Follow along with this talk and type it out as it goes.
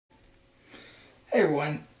Hey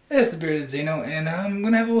everyone, it's DabeardedXeno, and I'm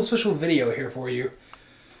going to have a little special video here for you.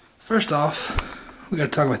 First off, we got to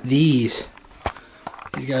talk about these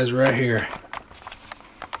guys right here.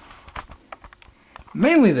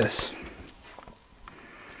 Mainly this.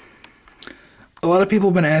 A lot of people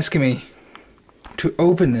have been asking me to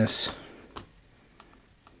open this.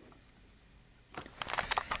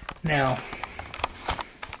 Now,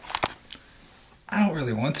 I don't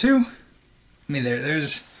really want to. I mean,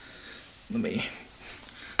 there's...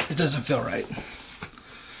 It doesn't feel right.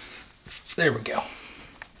 There we go.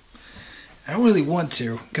 I don't really want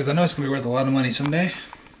to, because I know it's going to be worth a lot of money someday,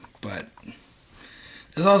 but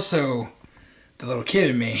there's also the little kid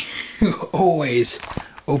in me who always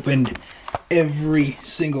opened every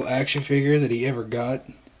single action figure that he ever got,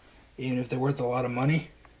 even if they're worth a lot of money.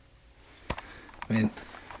 I mean,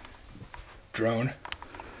 drone.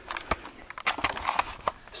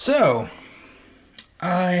 So,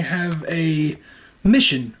 I have a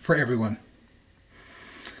mission for everyone.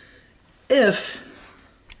 If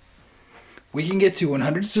we can get to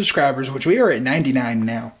 100 subscribers, which we are at 99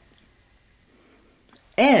 now,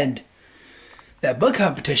 and that book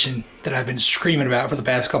competition that I've been screaming about for the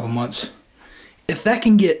past couple months, if that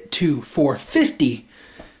can get to 450,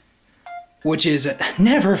 which is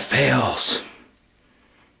never fails.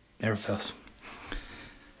 Never fails.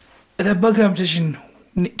 If that book competition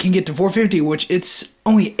can get to 450, which it's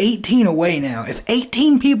only 18 away now. If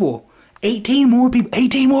 18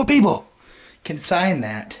 more people can sign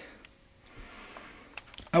that,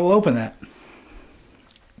 I will open that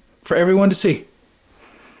for everyone to see.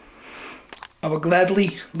 I will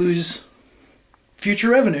gladly lose future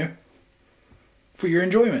revenue for your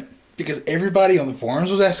enjoyment, because everybody on the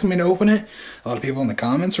forums was asking me to open it. A lot of people in the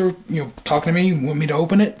comments were, talking to me, want me to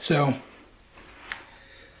open it. So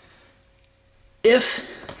if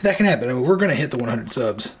that can happen, I mean, we're going to hit the 100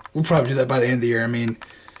 subs. We'll probably do that by the end of the year. I mean,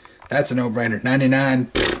 that's a no-brainer. 99,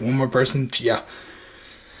 one more person, yeah.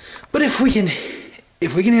 But if we can hit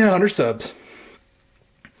 100 subs,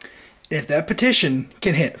 if that petition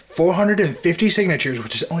can hit 450 signatures,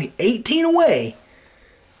 which is only 18 away,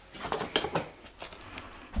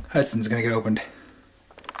 Hudson's going to get opened.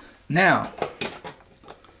 Now,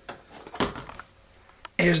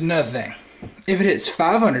 here's another thing. If it hits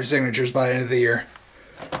 500 signatures by the end of the year,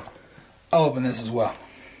 I'll open this as well.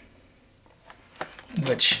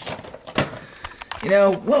 Which,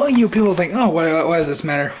 well, people think, oh, why does this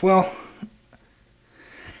matter? Well,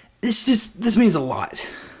 this means a lot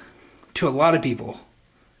to a lot of people.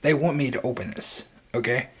 They want me to open this,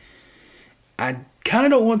 okay? I kind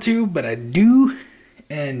of don't want to, but I do,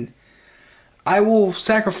 and I will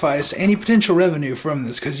sacrifice any potential revenue from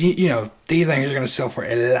this, because, these things are going to sell for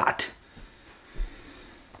a lot.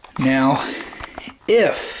 Now,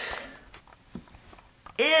 if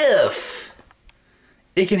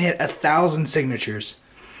it can hit 1,000 signatures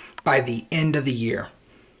by the end of the year,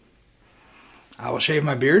 I will shave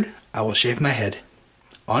my beard, I will shave my head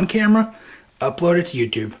on camera, upload it to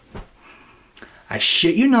YouTube. I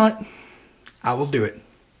shit you not, I will do it.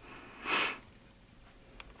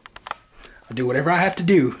 I'll do whatever I have to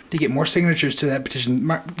do to get more signatures to that petition.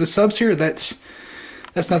 The subs here, that's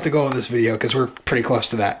not the goal of this video, because we're pretty close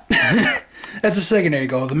to that. That's a secondary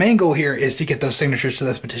goal. The main goal here is to get those signatures to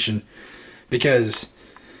this petition, because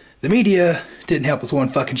the media didn't help us one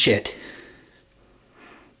fucking shit.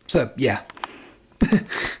 So, yeah.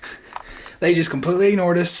 They just completely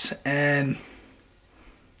ignored us, and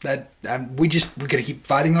we gotta keep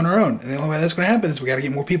fighting on our own. And the only way that's gonna happen is we gotta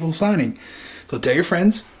get more people signing. So tell your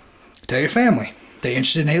friends, tell your family. They're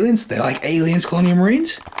interested in aliens, they like aliens, colonial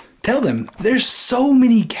marines. Tell them there's so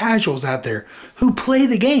many casuals out there who play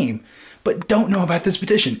the game but don't know about this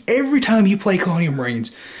petition. Every time you play Colonial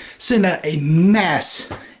Marines, send out a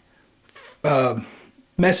mass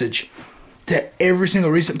message to every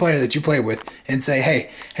single recent player that you play with and say,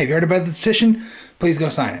 hey, have you heard about this petition? Please go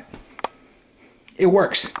sign it. It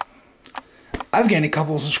works. I've gained a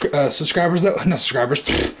couple of subscribers that... Not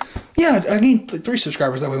subscribers. Yeah, I gained like 3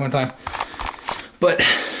 subscribers that way one time. But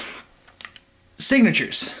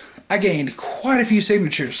signatures. I gained quite a few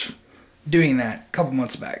signatures doing that a couple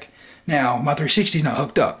months back. Now, my 360 is not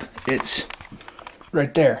hooked up. It's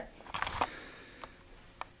right there.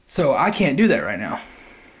 So I can't do that right now.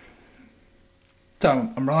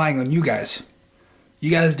 So I'm relying on you guys. You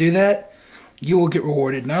guys do that, you will get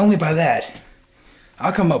rewarded. Not only by that,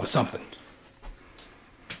 I'll come up with something.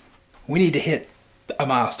 We need to hit a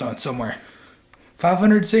milestone somewhere.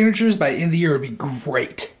 500 signatures by the end of the year would be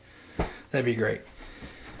great. That'd be great.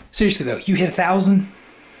 Seriously though, you hit 1,000,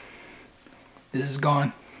 this is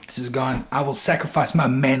gone. This is gone. I will sacrifice my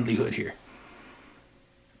manlyhood here.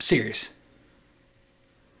 I'm serious.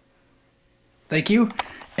 thank you.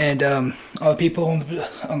 And all the people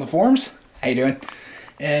on the forums, how you doing?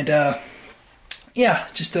 And yeah,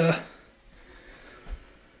 just this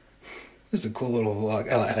is a cool little vlog.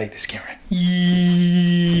 I like this camera.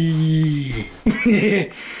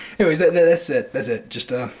 Anyways, that's it. That's it.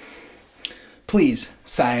 Just please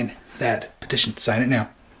sign that petition. Sign it now.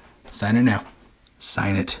 Sign it now.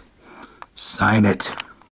 Sign it. Sign it.